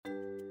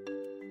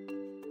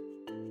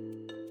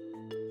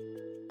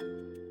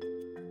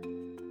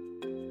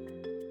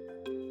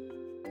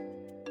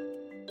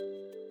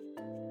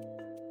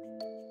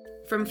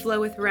From Flow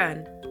with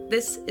Ren,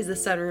 this is the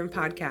Sunroom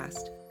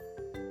Podcast.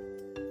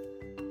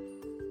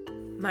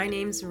 My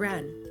name's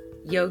Ren,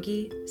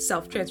 yogi,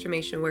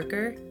 self-transformation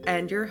worker,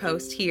 and your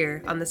host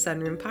here on the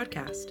Sunroom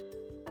Podcast.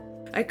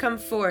 I come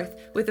forth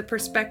with a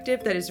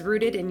perspective that is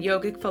rooted in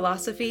yogic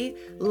philosophy,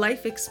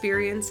 life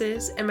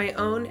experiences, and my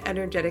own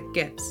energetic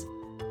gifts.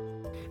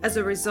 As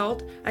a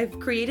result,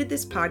 I've created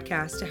this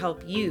podcast to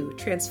help you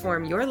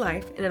transform your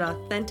life in an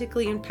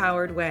authentically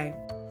empowered way.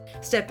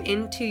 Step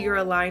into your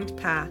aligned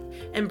path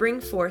and bring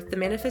forth the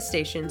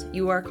manifestations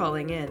you are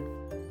calling in.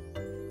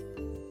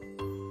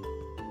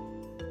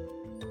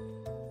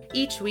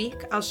 Each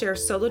week, I'll share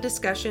solo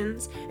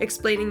discussions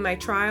explaining my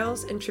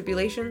trials and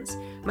tribulations,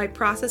 my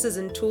processes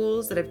and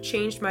tools that have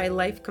changed my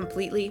life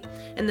completely,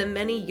 and the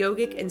many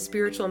yogic and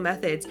spiritual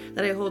methods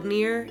that I hold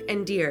near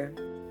and dear.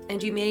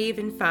 And you may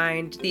even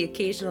find the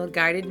occasional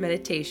guided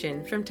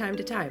meditation from time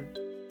to time.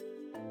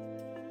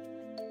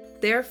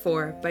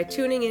 Therefore, by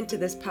tuning into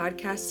this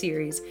podcast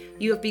series,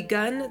 you have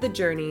begun the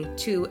journey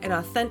to an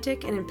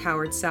authentic and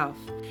empowered self.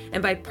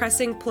 And by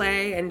pressing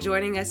play and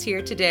joining us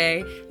here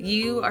today,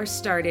 you are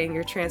starting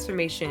your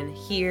transformation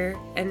here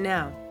and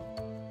now.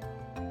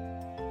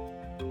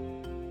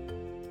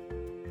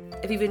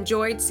 If you've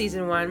enjoyed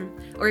Season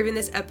 1, or even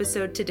this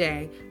episode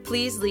today,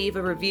 please leave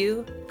a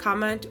review,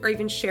 comment, or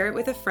even share it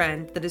with a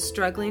friend that is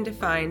struggling to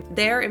find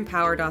their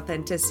empowered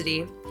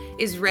authenticity,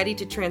 is ready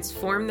to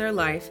transform their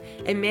life,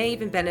 and may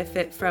even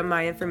benefit from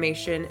my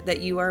information that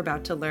you are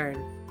about to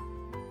learn.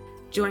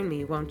 Join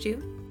me, won't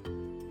you?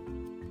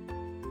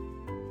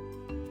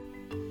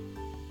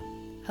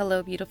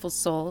 Hello, beautiful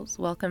souls.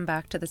 Welcome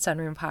back to the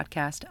Sunroom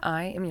Podcast.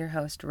 I am your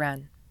host,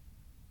 Ren.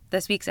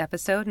 This week's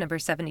episode, number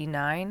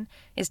 79,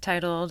 is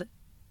titled,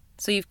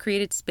 So You've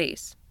Created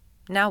Space.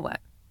 Now what?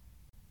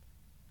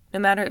 No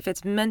matter if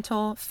it's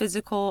mental,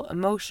 physical,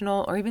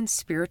 emotional, or even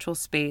spiritual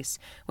space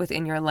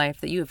within your life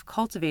that you have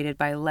cultivated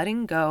by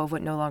letting go of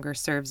what no longer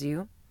serves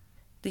you,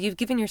 that you've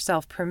given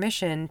yourself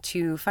permission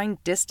to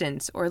find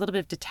distance or a little bit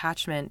of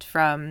detachment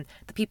from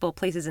the people,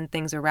 places, and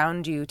things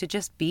around you to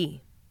just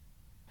be.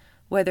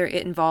 Whether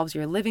it involves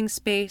your living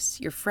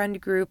space, your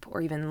friend group, or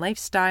even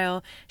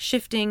lifestyle,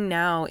 shifting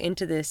now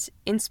into this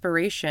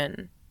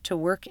inspiration to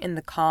work in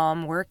the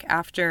calm, work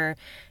after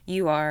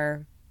you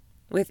are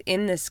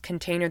within this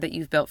container that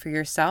you've built for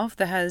yourself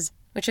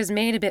which has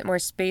made a bit more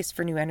space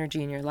for new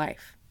energy in your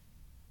life.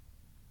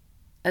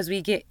 As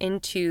we get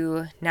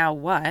into now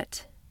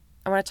what,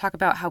 I want to talk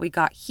about how we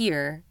got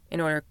here in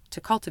order to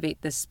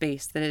cultivate this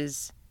space that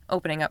is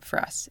opening up for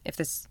us, if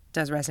this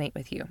does resonate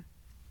with you.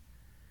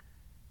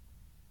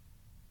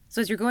 So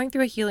as you're going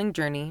through a healing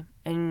journey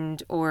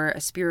or a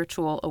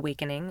spiritual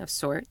awakening of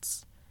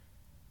sorts,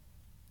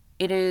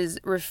 it is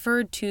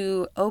referred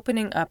to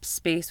opening up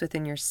space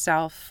within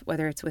yourself,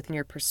 whether it's within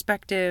your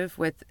perspective,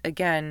 with,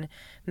 again,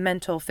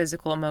 mental,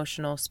 physical,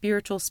 emotional,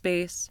 spiritual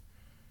space.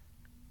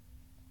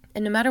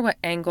 And no matter what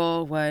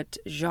angle, what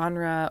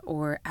genre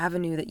or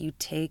avenue that you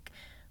take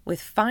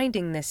with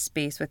finding this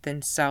space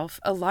within self,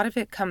 a lot of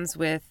it comes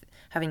with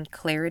having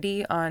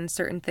clarity on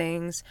certain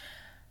things,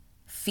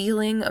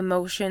 feeling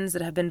emotions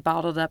that have been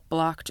bottled up,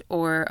 blocked,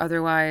 or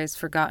otherwise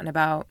forgotten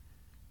about,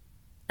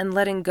 and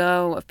letting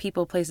go of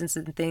people, places,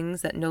 and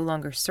things that no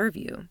longer serve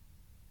you.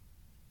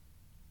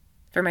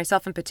 For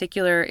myself in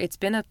particular, it's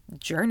been a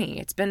journey.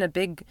 It's been a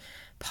big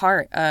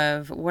part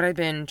of what I've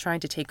been trying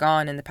to take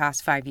on in the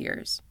past 5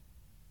 years.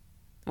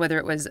 Whether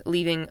it was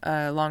leaving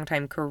a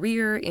long-time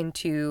career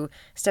into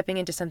stepping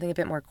into something a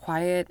bit more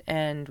quiet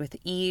and with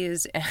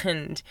ease,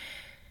 and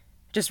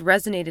just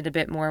resonated a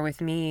bit more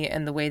with me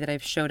and the way that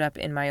I've showed up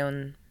in my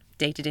own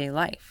day-to-day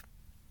life.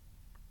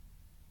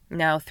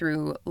 Now,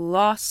 through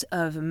loss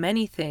of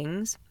many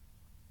things,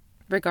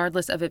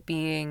 regardless of it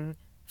being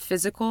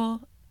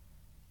physical,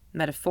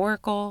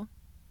 metaphorical,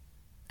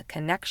 a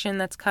connection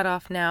that's cut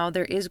off now,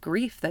 there is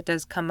grief that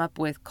does come up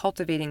with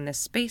cultivating this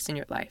space in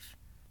your life.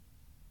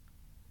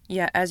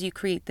 Yet, as you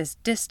create this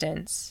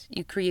distance,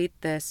 you create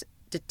this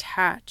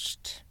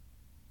detached,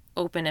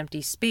 open,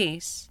 empty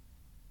space,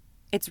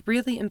 it's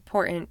really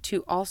important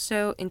to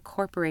also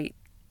incorporate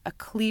a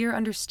clear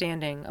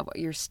understanding of what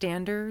your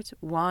standards,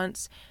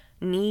 wants,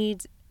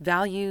 needs,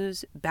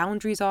 values,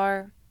 boundaries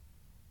are.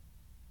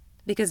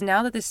 Because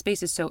now that this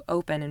space is so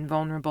open and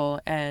vulnerable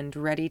and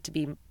ready to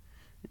be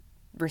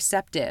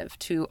receptive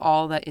to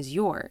all that is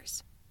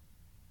yours,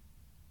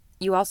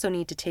 you also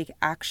need to take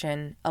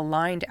action,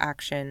 aligned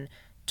action,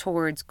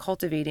 towards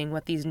cultivating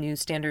what these new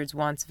standards,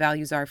 wants,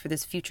 values are for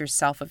this future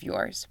self of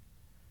yours.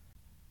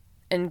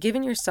 And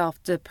giving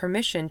yourself the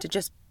permission to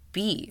just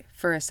be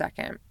for a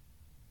second.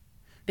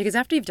 Because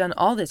after you've done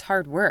all this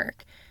hard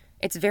work,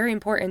 it's very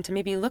important to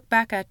maybe look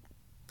back at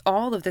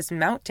all of this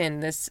mountain,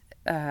 this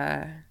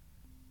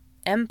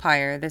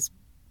empire, this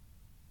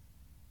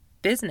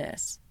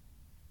business,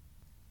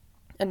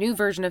 a new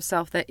version of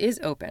self that is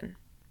open.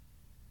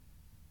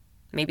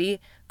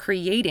 Maybe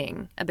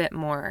creating a bit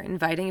more,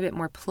 inviting a bit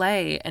more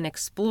play and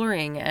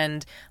exploring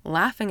and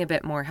laughing a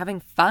bit more, having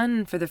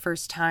fun for the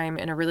first time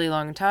in a really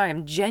long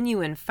time,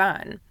 genuine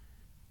fun.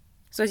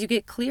 So as you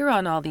get clear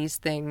on all these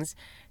things,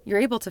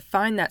 you're able to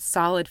find that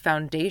solid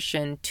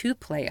foundation to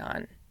play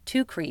on,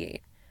 to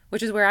create,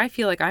 which is where I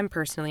feel like I'm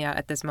personally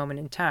at this moment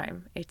in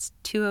time. It's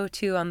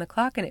 2:02 on the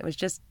clock, and it was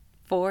just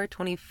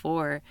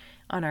 4:24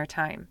 on our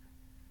time.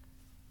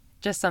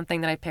 Just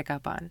something that I pick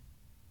up on.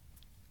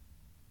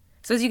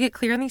 So as you get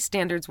clear on these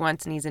standards,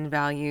 wants, needs, and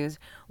values,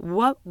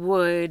 what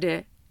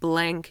would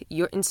blank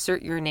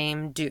insert your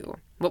name do?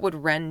 What would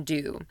Ren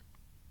do?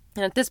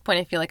 And at this point,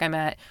 I feel like I'm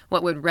at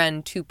what would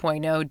Ren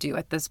 2.0 do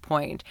at this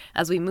point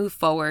as we move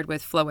forward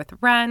with Flow with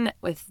Ren,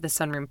 with the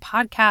Sunroom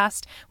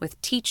podcast,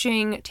 with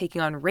teaching,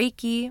 taking on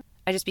Reiki.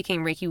 I just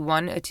became Reiki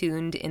 1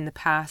 attuned in the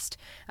past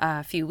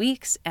few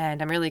weeks,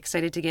 and I'm really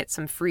excited to get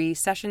some free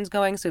sessions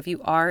going. So if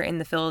you are in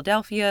the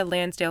Philadelphia,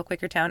 Lansdale,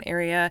 Quakertown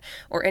area,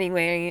 or any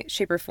way,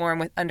 shape, or form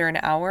with under an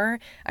hour,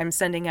 I'm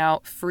sending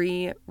out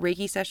free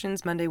Reiki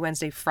sessions Monday,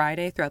 Wednesday,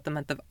 Friday throughout the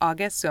month of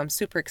August. So I'm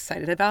super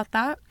excited about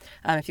that.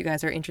 If you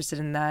guys are interested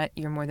in that,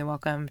 you're more than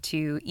welcome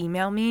to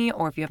email me,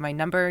 or if you have my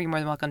number, you're more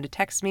than welcome to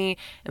text me,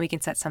 and we can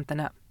set something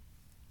up.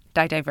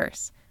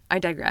 Diverse. I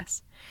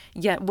digress.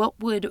 Yet what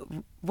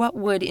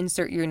would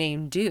insert your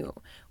name do?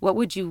 What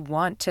would you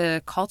want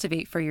to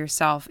cultivate for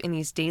yourself in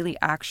these daily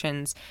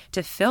actions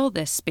to fill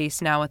this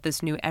space now with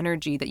this new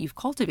energy that you've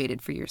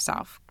cultivated for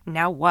yourself?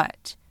 Now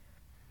what?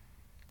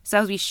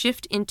 So as we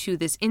shift into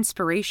this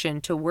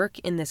inspiration to work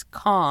in this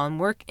calm,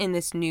 work in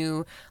this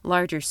new,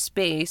 larger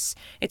space,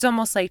 it's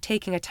almost like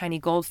taking a tiny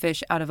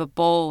goldfish out of a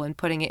bowl and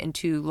putting it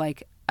into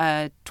like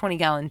a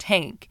 20-gallon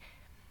tank.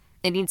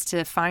 It needs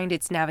to find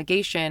its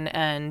navigation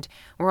and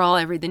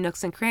where the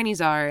nooks and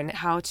crannies are, and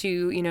how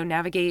to,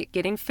 navigate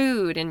getting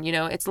food and,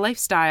 its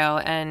lifestyle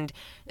and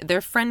their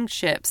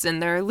friendships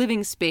and their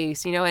living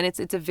space, and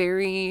it's a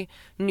very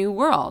new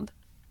world.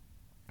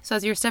 So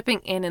as you're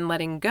stepping in and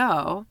letting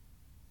go,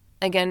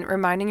 again,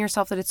 reminding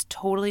yourself that it's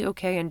totally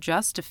okay and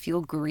just to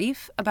feel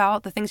grief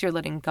about the things you're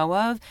letting go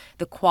of,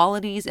 the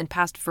qualities and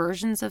past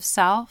versions of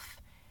self,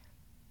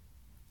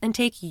 and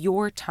take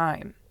your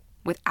time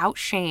without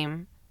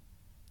shame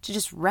to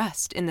just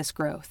rest in this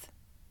growth.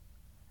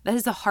 That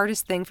is the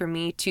hardest thing for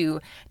me to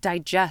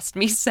digest,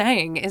 me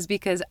saying, is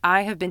because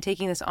I have been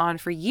taking this on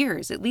for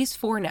years, at least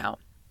 4 now.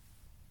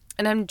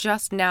 And I'm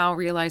just now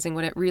realizing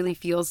what it really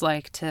feels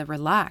like to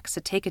relax, to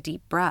take a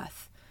deep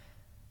breath.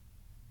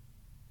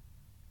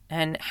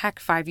 And heck,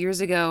 5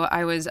 years ago,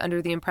 I was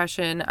under the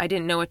impression I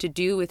didn't know what to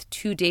do with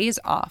 2 days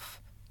off,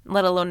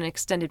 let alone an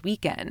extended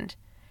weekend.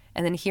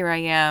 And then here I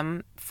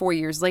am 4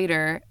 years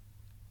later,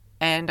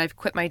 and I've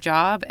quit my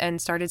job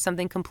and started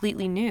something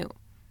completely new.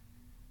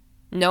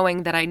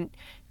 Knowing that I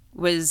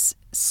was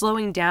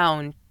slowing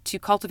down to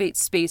cultivate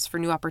space for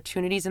new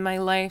opportunities in my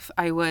life,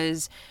 I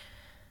was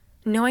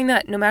knowing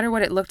that no matter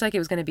what it looked like, it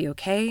was going to be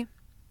okay.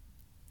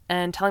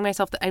 And telling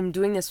myself that I'm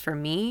doing this for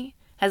me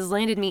has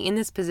landed me in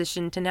this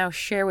position to now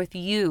share with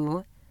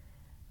you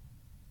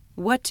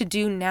what to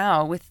do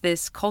now with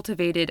this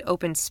cultivated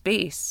open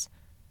space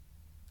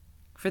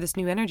for this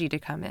new energy to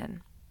come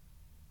in.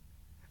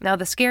 Now,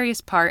 the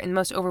scariest part and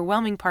most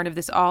overwhelming part of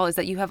this all is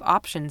that you have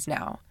options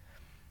now.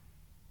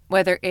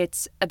 Whether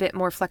it's a bit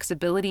more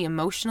flexibility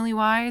emotionally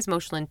wise,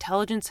 emotional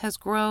intelligence has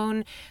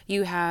grown,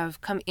 you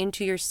have come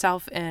into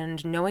yourself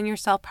and knowing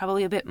yourself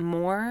probably a bit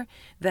more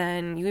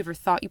than you ever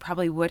thought you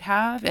probably would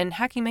have. And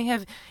heck, you may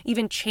have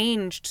even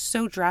changed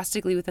so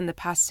drastically within the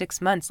past 6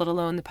 months, let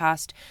alone the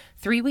past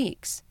 3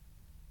 weeks.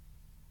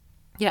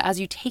 Yeah, as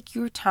you take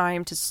your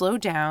time to slow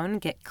down,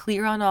 get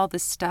clear on all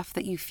this stuff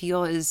that you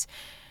feel is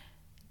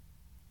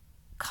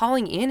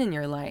calling in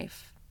your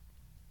life,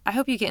 I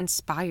hope you get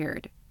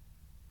inspired.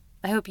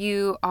 I hope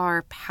you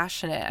are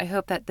passionate. I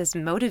hope that this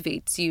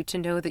motivates you to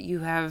know that you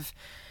have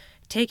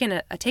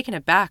taken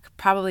aback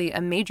probably a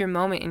major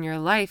moment in your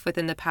life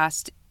within the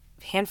past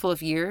handful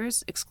of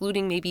years,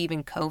 excluding maybe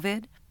even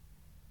COVID.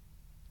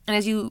 And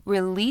as you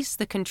release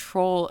the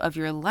control of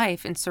your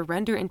life and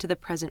surrender into the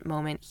present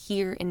moment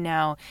here and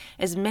now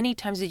as many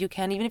times as you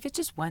can, even if it's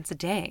just once a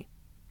day,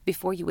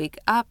 before you wake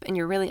up and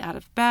you're really out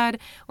of bed,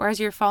 or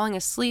as you're falling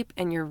asleep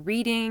and you're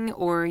reading,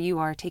 or you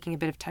are taking a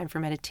bit of time for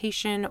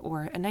meditation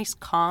or a nice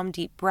calm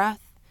deep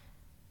breath.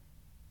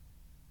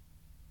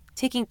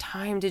 Taking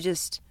time to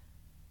just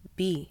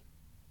be.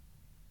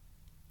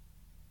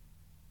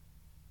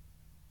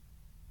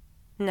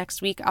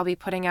 Next week, I'll be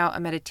putting out a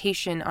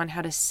meditation on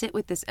how to sit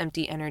with this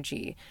empty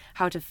energy,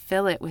 how to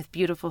fill it with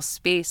beautiful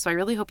space. So I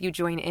really hope you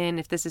join in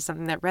if this is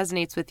something that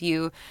resonates with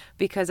you,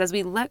 because as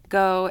we let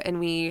go and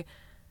we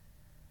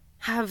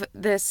have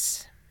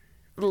this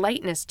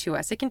lightness to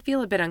us, it can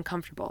feel a bit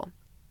uncomfortable.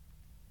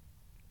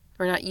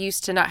 We're not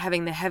used to not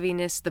having the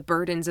heaviness, the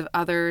burdens of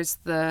others,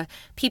 the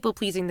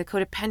people-pleasing, the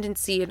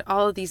codependency, and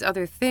all of these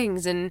other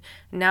things. And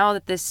now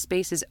that this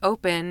space is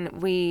open,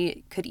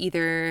 we could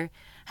either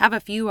have a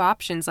few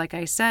options, like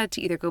I said,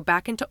 to either go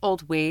back into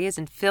old ways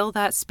and fill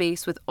that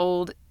space with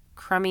old,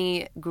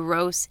 crummy,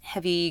 gross,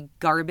 heavy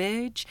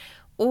garbage,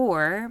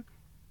 or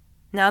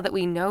now that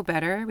we know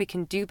better, we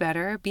can do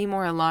better, be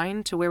more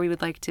aligned to where we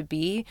would like to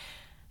be,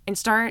 and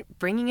start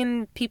bringing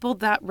in people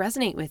that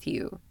resonate with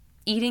you,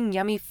 eating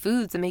yummy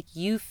foods that make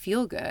you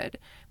feel good,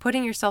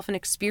 putting yourself in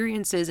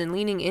experiences and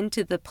leaning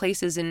into the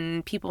places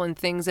and people and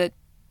things that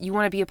you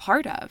want to be a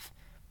part of.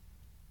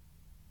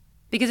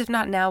 Because if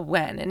not now,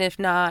 when? And if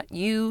not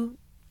you,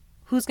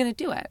 who's going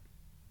to do it?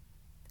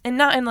 And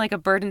not in like a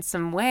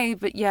burdensome way,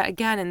 but yet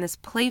again, in this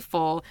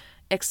playful,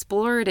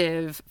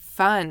 explorative,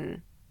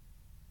 fun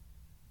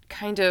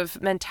kind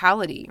of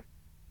mentality.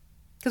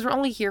 Because we're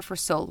only here for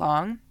so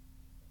long.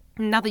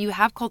 Now that you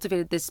have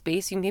cultivated this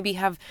space, you maybe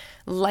have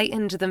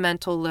lightened the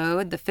mental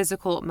load, the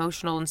physical,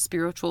 emotional, and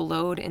spiritual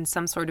load in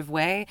some sort of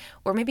way.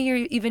 Or maybe you're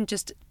even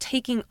just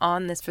taking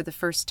on this for the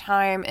first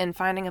time and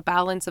finding a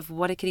balance of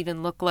what it could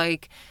even look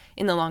like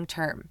in the long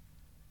term.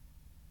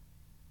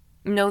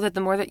 Know that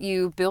the more that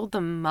you build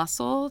the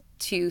muscle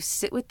to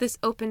sit with this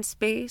open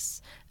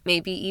space,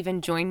 maybe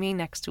even join me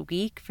next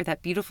week for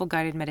that beautiful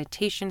guided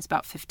meditation. It's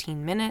about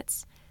 15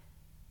 minutes.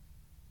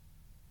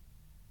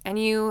 And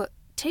you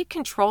take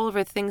control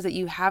over things that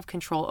you have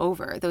control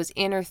over, those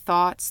inner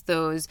thoughts,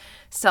 those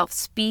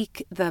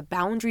self-speak, the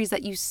boundaries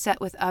that you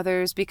set with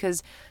others,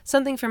 because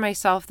something for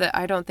myself that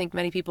I don't think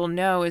many people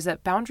know is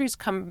that boundaries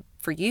come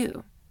for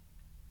you.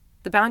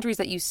 The boundaries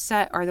that you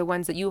set are the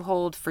ones that you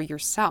hold for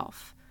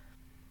yourself.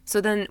 So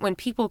then when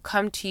people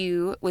come to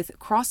you with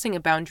crossing a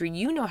boundary,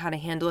 you know how to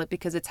handle it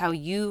because it's how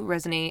you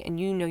resonate and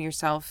you know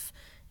yourself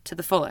to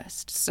the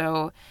fullest.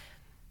 So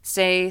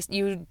say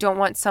you don't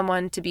want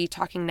someone to be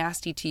talking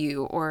nasty to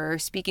you or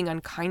speaking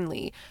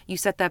unkindly. You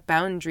set that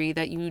boundary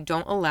that you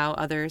don't allow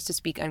others to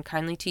speak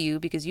unkindly to you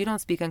because you don't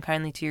speak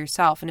unkindly to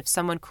yourself. And if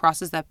someone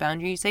crosses that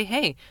boundary, you say,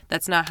 hey,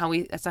 that's not how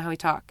we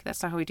talk.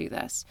 That's not how we do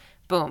this.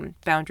 Boom,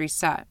 boundary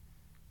set.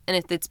 And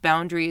if its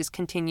boundaries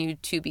continue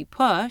to be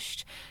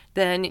pushed,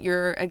 then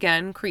you're,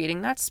 again,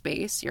 creating that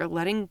space. You're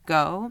letting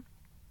go.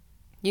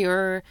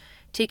 You're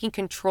taking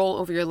control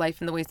over your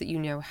life in the ways that you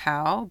know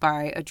how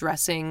by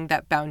addressing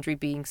that boundary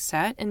being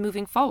set and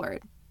moving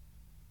forward.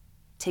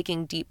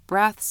 Taking deep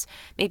breaths,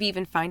 maybe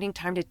even finding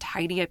time to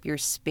tidy up your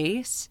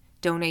space,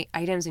 donate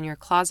items in your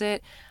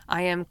closet.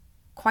 I am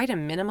quite a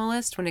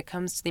minimalist when it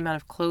comes to the amount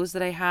of clothes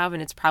that I have,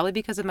 and it's probably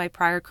because of my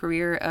prior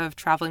career of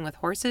traveling with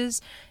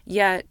horses,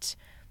 yet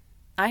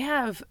I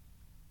have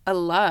a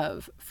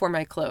love for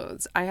my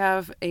clothes. I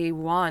have a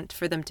want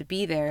for them to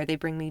be there. They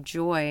bring me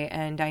joy,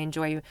 and I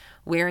enjoy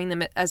wearing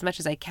them as much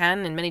as I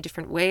can in many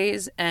different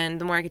ways.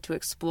 And the more I get to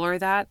explore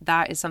that,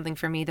 that is something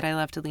for me that I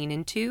love to lean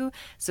into.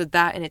 So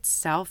that in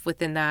itself,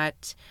 within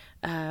that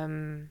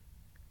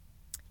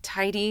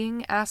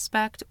tidying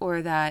aspect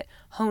or that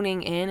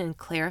honing in and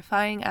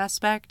clarifying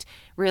aspect,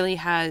 really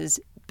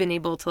has been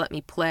able to let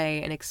me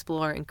play and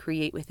explore and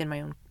create within my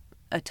own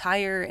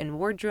attire and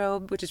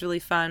wardrobe, which is really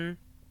fun.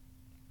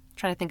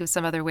 Trying to think of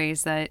some other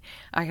ways that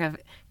I have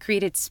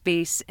created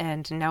space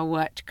and now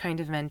what kind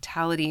of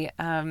mentality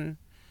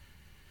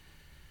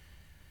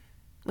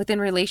within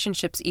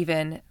relationships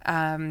even,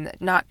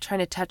 not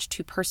trying to touch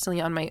too personally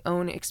on my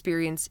own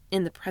experience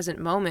in the present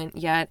moment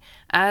yet,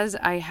 as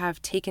I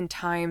have taken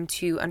time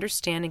to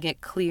understand and get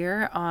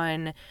clear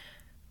on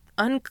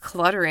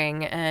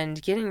uncluttering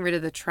and getting rid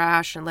of the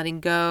trash and letting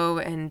go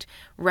and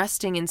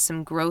resting in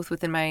some growth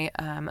within my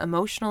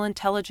emotional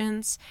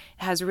intelligence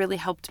has really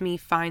helped me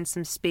find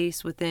some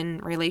space within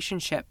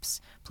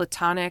relationships,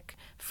 platonic,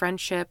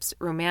 friendships,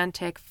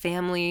 romantic,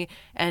 family.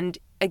 And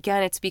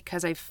again, it's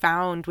because I've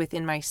found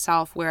within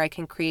myself where I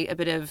can create a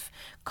bit of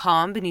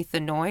calm beneath the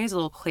noise, a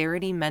little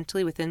clarity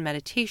mentally within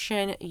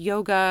meditation,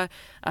 yoga,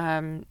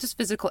 just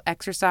physical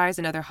exercise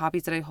and other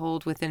hobbies that I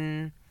hold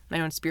within my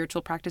own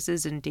spiritual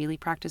practices and daily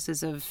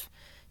practices of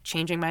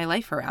changing my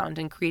life around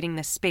and creating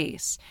this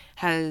space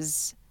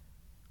has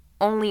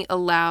only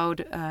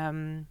allowed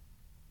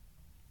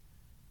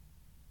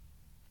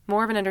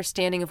more of an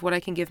understanding of what I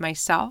can give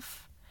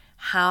myself,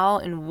 how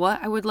and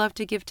what I would love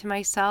to give to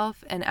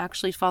myself, and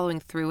actually following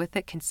through with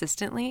it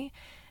consistently.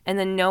 And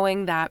then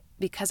knowing that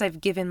because I've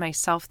given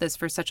myself this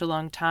for such a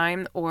long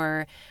time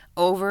or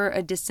over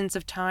a distance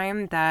of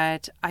time,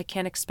 that I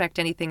can't expect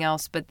anything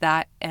else but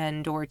that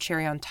and or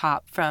cherry on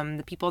top from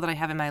the people that I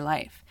have in my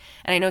life.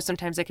 And I know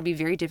sometimes that can be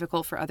very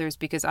difficult for others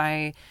because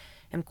I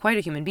am quite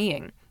a human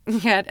being.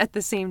 Yet at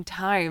the same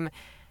time,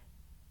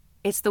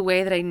 it's the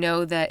way that I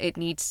know that it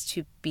needs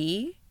to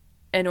be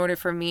in order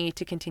for me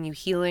to continue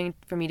healing,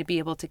 for me to be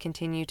able to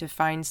continue to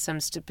find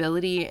some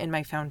stability in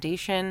my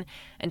foundation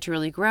and to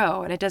really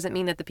grow. And it doesn't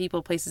mean that the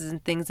people, places,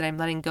 and things that I'm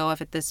letting go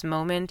of at this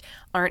moment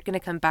aren't going to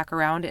come back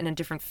around in a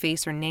different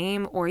face or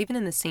name or even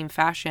in the same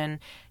fashion.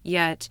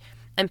 Yet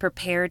I'm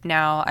prepared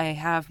now. I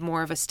have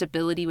more of a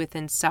stability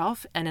within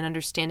self and an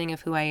understanding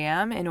of who I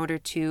am in order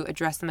to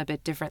address them a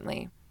bit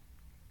differently,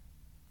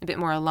 a bit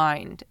more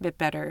aligned, a bit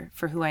better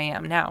for who I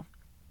am now.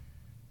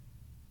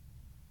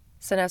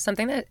 So now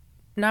something that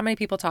not many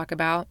people talk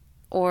about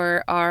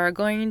or are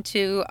going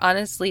to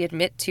honestly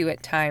admit to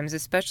at times,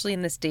 especially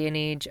in this day and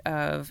age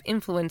of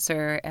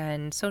influencer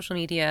and social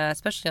media,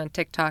 especially on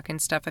TikTok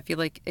and stuff. I feel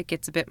like it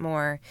gets a bit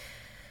more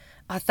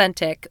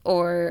authentic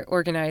or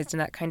organized in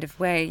that kind of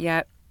way.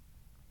 Yet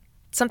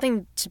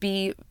something to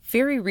be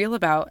very real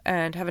about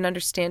and have an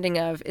understanding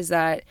of is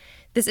that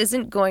this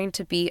isn't going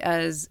to be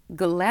as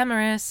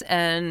glamorous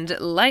and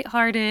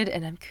lighthearted,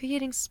 and I'm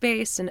creating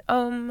space and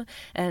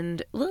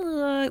and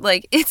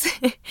like it's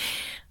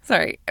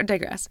sorry, I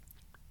digress.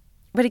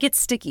 But it gets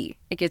sticky,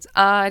 it gets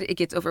odd, it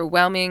gets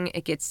overwhelming,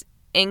 it gets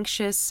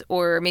anxious,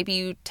 or maybe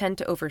you tend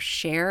to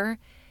overshare.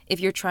 If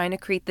you're trying to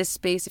create this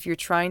space, if you're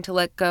trying to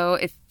let go,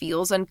 it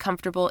feels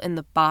uncomfortable in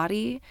the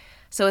body.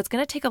 So it's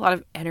going to take a lot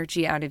of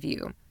energy out of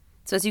you.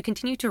 So as you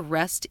continue to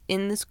rest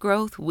in this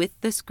growth, with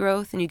this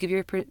growth, and you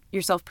give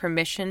yourself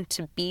permission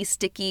to be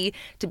sticky,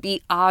 to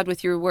be odd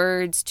with your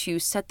words, to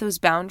set those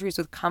boundaries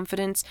with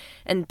confidence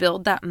and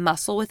build that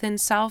muscle within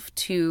self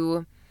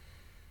to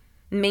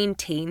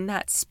maintain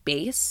that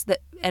space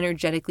that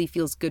energetically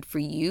feels good for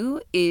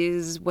you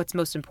is what's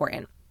most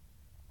important.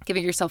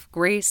 Giving yourself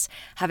grace,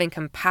 having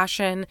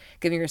compassion,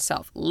 giving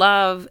yourself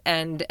love,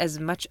 and as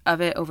much of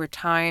it over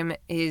time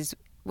is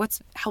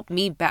what's helped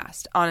me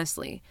best,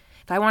 honestly.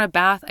 If I want a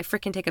bath, I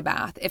freaking take a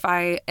bath. If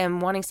I am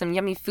wanting some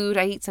yummy food,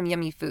 I eat some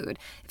yummy food.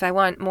 If I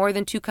want more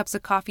than 2 cups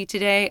of coffee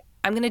today,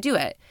 I'm going to do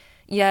it.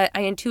 Yet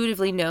I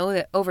intuitively know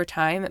that over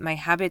time, my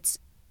habits,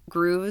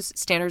 grooves,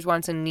 standards,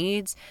 wants, and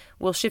needs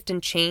will shift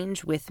and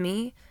change with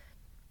me.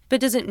 But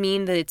it doesn't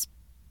mean that it's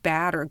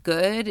bad or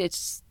good.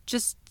 It's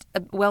just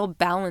a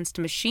well-balanced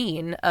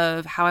machine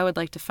of how I would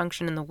like to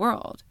function in the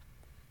world.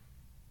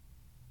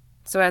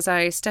 So as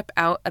I step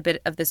out a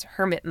bit of this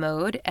hermit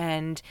mode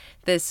and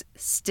this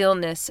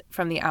stillness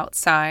from the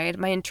outside,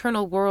 my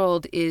internal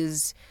world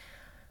is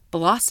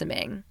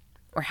blossoming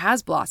or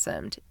has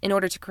blossomed in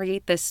order to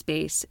create this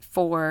space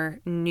for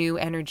new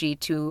energy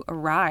to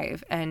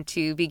arrive and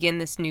to begin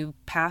this new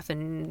path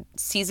and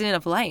season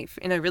of life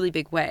in a really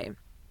big way.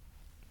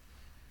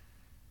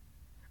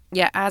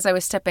 Yeah, as I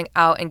was stepping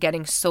out and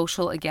getting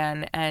social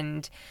again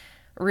and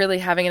really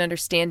having an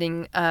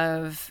understanding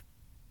of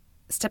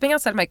stepping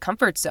outside my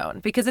comfort zone,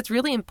 because it's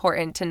really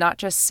important to not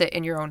just sit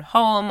in your own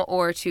home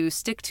or to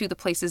stick to the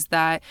places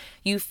that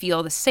you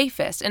feel the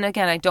safest. And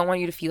again, I don't want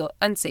you to feel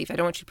unsafe. I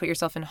don't want you to put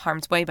yourself in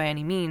harm's way by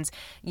any means.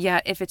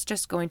 Yet if it's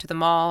just going to the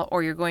mall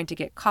or you're going to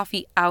get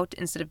coffee out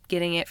instead of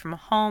getting it from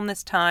home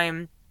this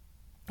time,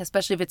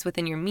 especially if it's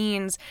within your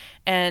means,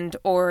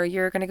 or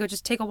you're going to go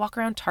just take a walk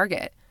around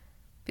Target.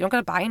 You don't got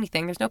to buy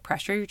anything. There's no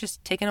pressure. You're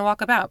just taking a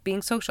walk about,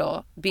 being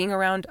social, being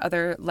around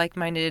other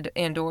like-minded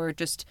and or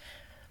just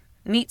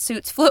meat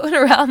suits floating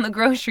around the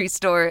grocery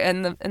store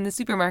and the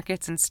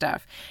supermarkets and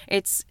stuff.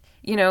 It's,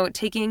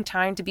 taking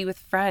time to be with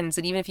friends.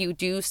 And even if you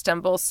do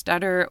stumble,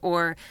 stutter,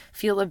 or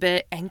feel a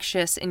bit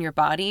anxious in your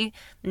body,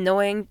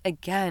 knowing,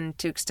 again,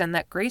 to extend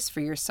that grace for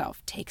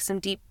yourself. Take some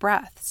deep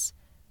breaths.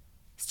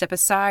 Step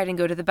aside and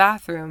go to the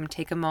bathroom.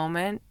 Take a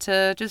moment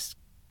to just,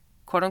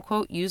 quote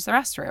unquote, use the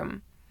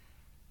restroom.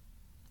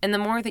 And the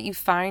more that you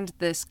find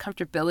this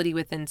comfortability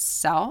within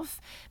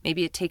self,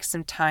 maybe it takes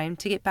some time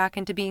to get back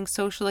into being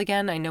social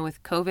again. I know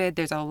with COVID,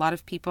 there's a lot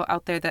of people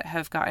out there that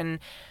have gotten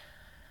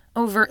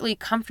overtly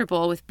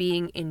comfortable with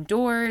being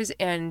indoors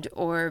and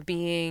or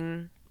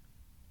being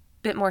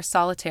a bit more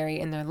solitary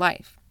in their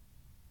life,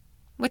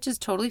 which is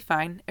totally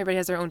fine. Everybody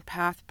has their own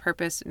path,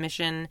 purpose,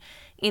 mission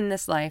in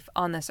this life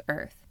on this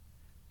earth.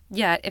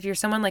 Yet, if you're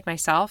someone like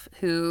myself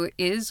who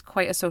is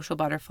quite a social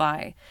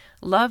butterfly,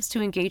 loves to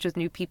engage with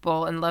new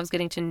people and loves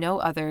getting to know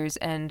others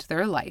and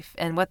their life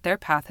and what their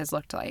path has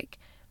looked like,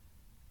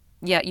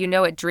 yet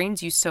it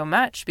drains you so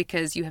much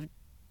because you have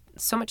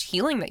so much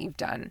healing that you've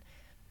done.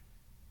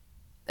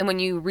 And when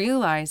you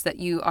realize that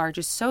you are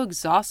just so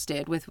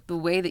exhausted with the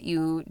way that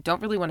you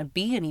don't really want to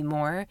be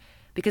anymore,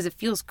 because it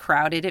feels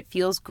crowded, it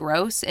feels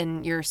gross,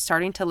 and you're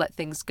starting to let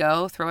things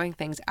go, throwing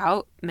things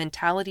out,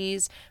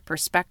 mentalities,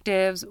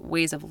 perspectives,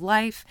 ways of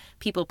life,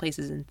 people,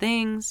 places, and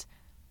things.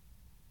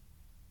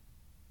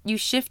 You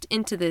shift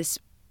into this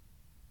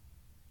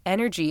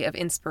energy of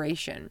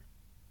inspiration,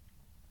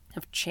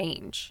 of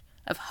change,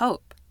 of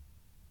hope.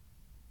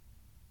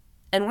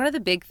 And one of the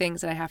big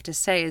things that I have to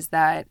say is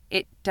that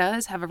it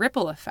does have a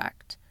ripple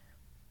effect,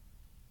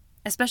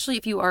 especially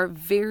if you are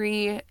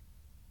very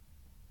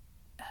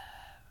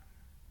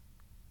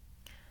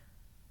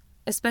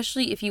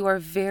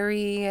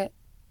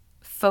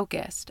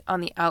focused on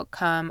the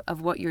outcome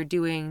of what you're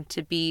doing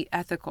to be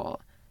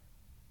ethical,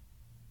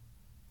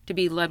 to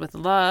be led with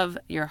love,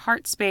 your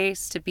heart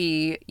space, to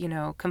be,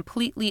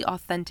 completely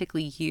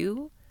authentically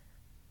you.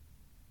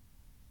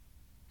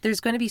 There's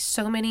going to be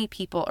so many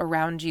people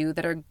around you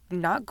that are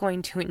not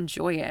going to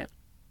enjoy it.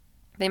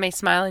 They may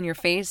smile in your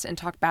face and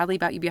talk badly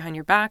about you behind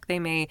your back. They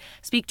may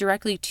speak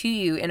directly to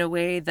you in a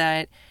way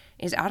that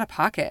is out of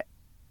pocket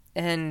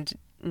and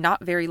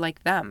not very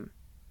like them.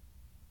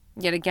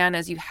 Yet again,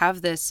 as you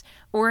have this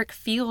auric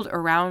field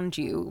around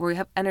you, where we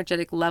have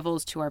energetic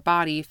levels to our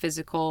body,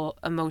 physical,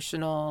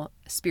 emotional,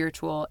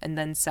 spiritual, and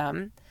then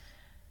some,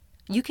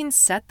 you can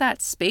set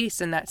that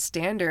space and that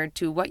standard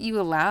to what you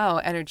allow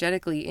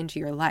energetically into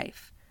your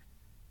life.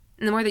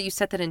 And the more that you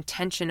set that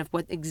intention of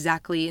what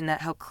exactly and that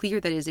how clear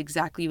that is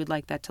exactly you would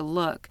like that to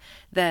look,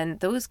 then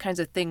those kinds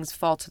of things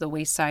fall to the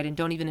wayside and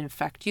don't even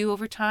affect you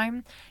over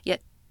time.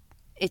 Yet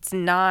it's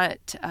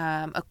not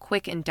a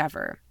quick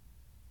endeavor,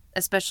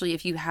 especially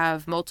if you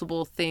have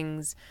multiple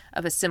things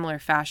of a similar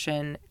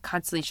fashion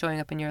constantly showing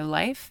up in your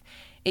life.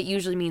 It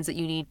usually means that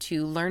you need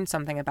to learn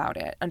something about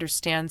it,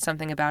 understand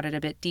something about it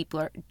a bit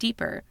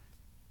deeper.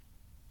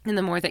 And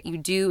the more that you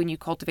do and you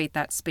cultivate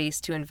that space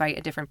to invite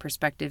a different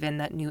perspective in,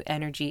 that new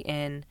energy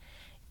in,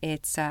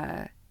 it's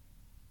going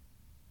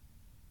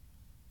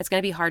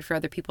to be hard for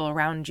other people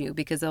around you,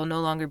 because they'll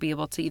no longer be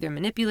able to either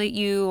manipulate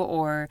you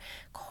or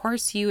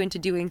coerce you into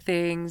doing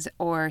things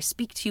or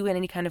speak to you in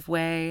any kind of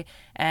way.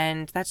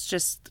 And that's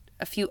just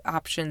a few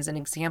options and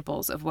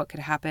examples of what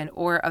could happen.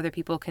 Or other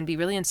people can be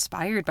really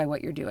inspired by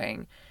what you're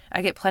doing.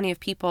 I get plenty of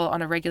people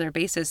on a regular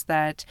basis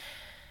that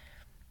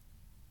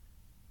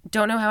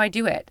don't know how I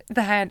do it,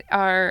 that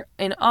are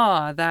in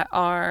awe, that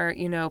are,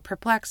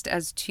 perplexed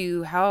as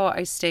to how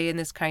I stay in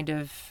this kind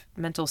of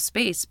mental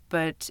space.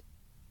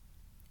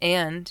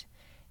 And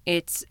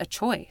it's a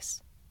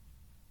choice.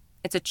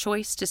 It's a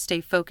choice to stay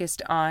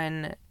focused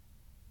on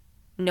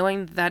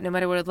knowing that no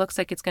matter what it looks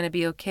like, it's going to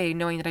be okay,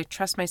 knowing that I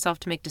trust myself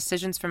to make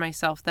decisions for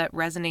myself that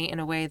resonate in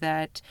a way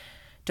that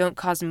don't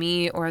cause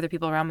me or other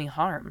people around me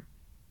harm.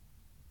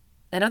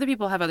 And other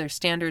people have other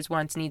standards,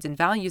 wants, needs, and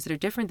values that are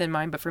different than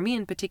mine. But for me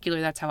in particular,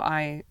 that's how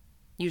I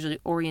usually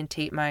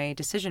orientate my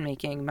decision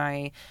making,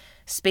 my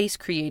space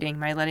creating,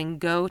 my letting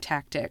go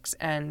tactics,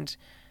 and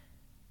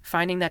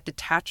finding that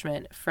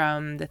detachment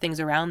from the things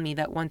around me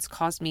that once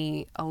caused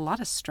me a lot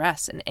of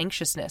stress and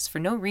anxiousness for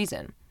no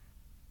reason.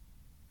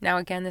 Now,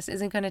 again, this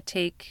isn't going to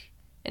take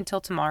until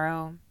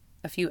tomorrow,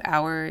 a few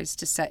hours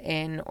to set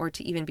in or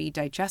to even be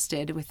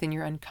digested within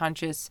your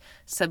unconscious,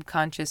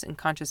 subconscious, and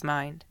conscious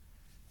mind.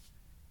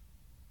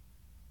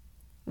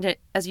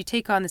 As you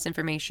take on this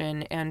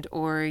information and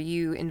or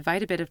you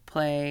invite a bit of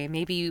play,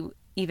 maybe you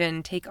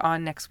even take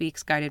on next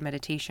week's guided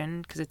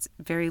meditation because it's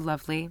very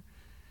lovely,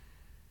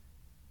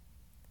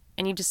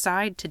 and you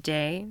decide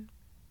today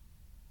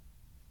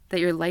that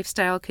your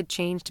lifestyle could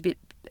change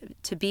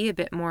to be a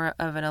bit more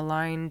of an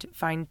aligned,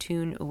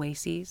 fine-tuned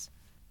oasis,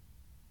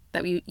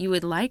 that you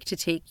would like to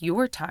take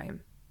your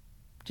time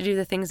to do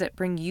the things that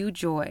bring you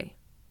joy,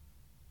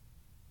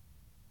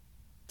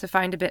 to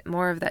find a bit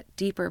more of that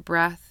deeper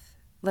breath,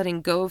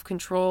 letting go of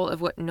control of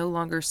what no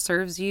longer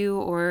serves you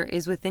or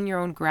is within your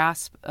own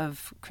grasp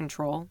of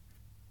control,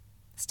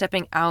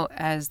 stepping out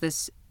as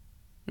this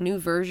new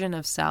version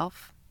of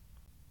self.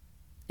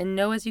 And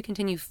know as you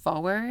continue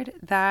forward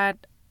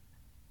that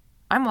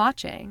I'm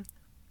watching,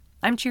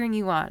 I'm cheering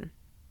you on,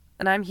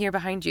 and I'm here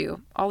behind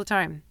you all the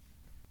time.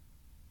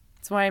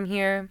 That's why I'm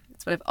here.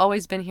 It's what I've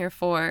always been here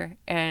for,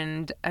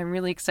 and I'm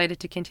really excited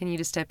to continue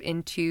to step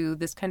into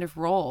this kind of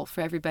role for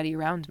everybody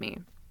around me.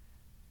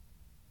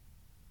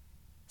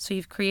 So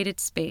you've created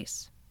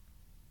space.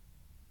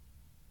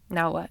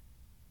 Now what?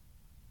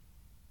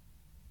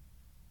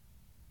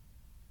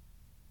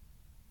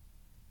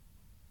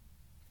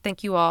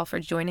 Thank you all for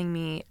joining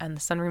me on the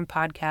Sunroom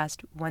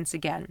Podcast once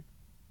again.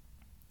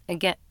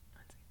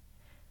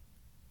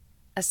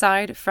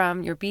 Aside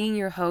from being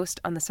your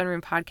host on the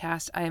Sunroom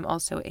Podcast, I am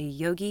also a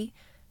yogi,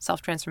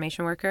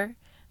 self-transformation worker.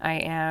 I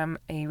am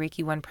a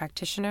Reiki 1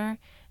 practitioner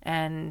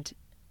and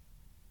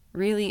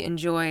really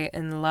enjoy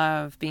and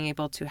love being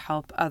able to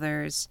help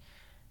others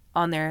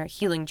on their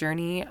healing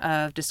journey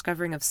of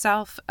discovering of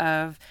self,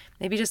 of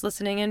maybe just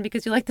listening in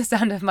because you like the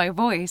sound of my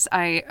voice.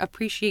 I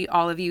appreciate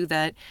all of you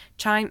that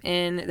chime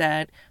in,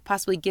 that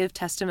possibly give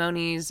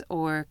testimonies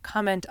or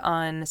comment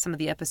on some of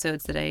the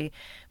episodes that I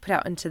put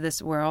out into this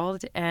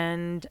world.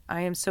 And I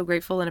am so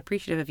grateful and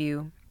appreciative of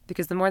you,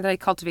 because the more that I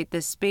cultivate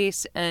this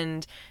space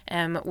and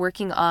am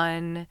working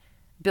on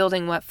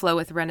building what Flow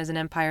with Ren as an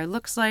Empire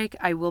looks like,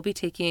 I will be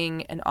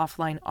taking an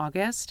offline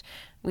August.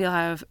 We'll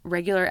have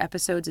regular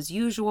episodes as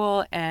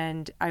usual,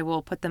 and I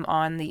will put them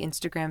on the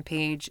Instagram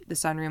page, the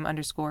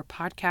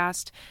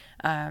sunroom_podcast,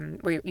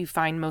 where you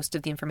find most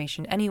of the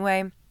information anyway.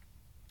 And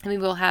we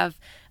will have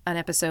an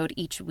episode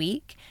each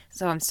week.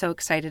 So I'm so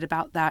excited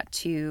about that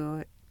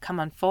to come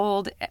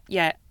unfold.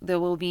 Yet there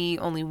will be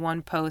only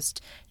one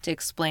post to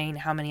explain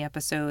how many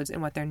episodes and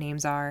what their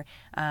names are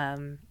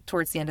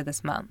towards the end of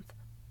this month.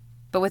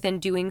 But within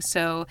doing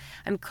so,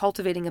 I'm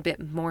cultivating a bit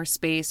more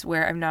space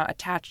where I'm not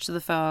attached to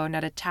the phone,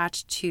 not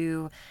attached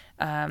to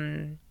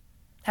having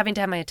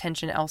to have my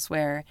attention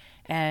elsewhere.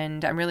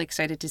 And I'm really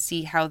excited to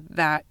see how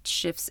that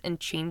shifts and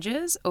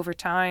changes over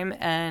time,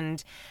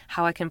 and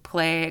how I can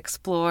play,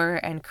 explore,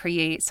 and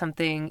create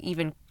something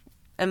even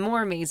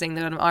more amazing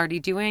than I'm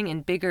already doing,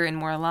 and bigger and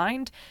more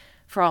aligned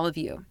for all of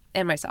you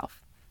and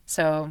myself.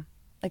 So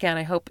again,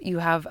 I hope you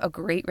have a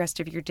great rest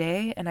of your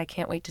day, and I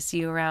can't wait to see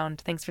you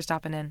around. Thanks for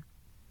stopping in.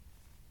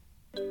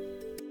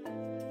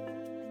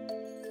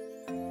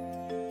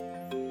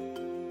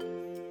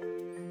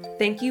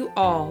 Thank you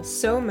all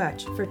so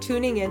much for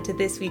tuning in to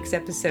this week's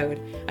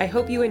episode. I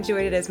hope you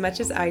enjoyed it as much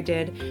as I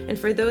did. And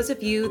for those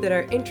of you that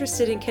are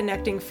interested in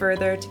connecting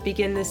further to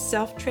begin this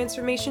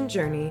self-transformation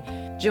journey,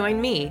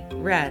 join me,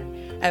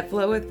 Ren, at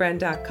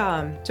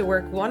flowwithren.com to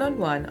work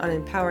one-on-one on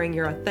empowering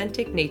your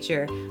authentic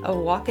nature of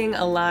walking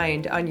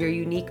aligned on your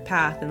unique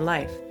path in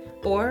life.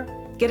 Or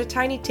Get a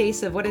tiny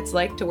taste of what it's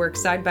like to work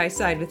side by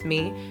side with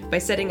me by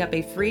setting up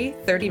a free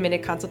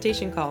 30-minute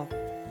consultation call.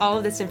 All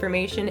of this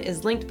information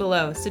is linked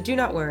below, so do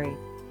not worry.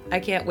 I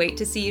can't wait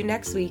to see you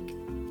next week.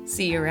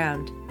 See you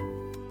around.